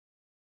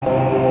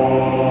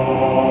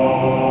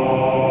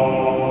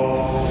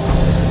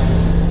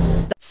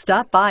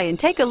Stop by and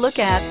take a look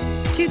at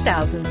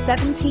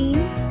 2017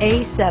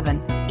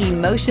 A7.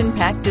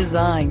 Emotion-packed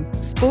design,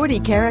 sporty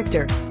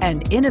character,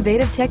 and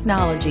innovative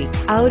technology.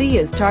 Audi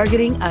is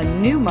targeting a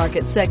new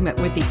market segment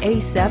with the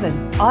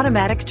A7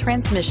 automatic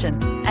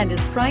transmission and is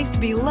priced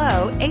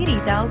below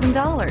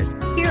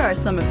 $80,000. Here are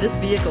some of this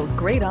vehicle's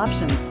great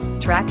options: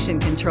 traction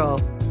control,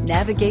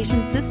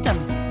 navigation system,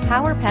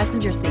 power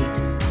passenger seat,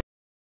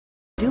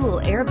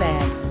 dual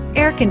airbags,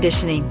 air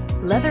conditioning,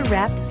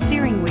 leather-wrapped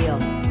steering wheel,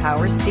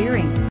 power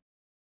steering,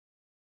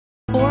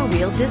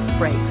 four-wheel disc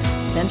brakes,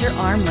 center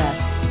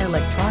armrest,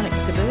 electronic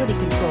stability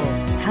control.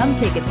 Come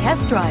take a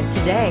test drive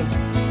today.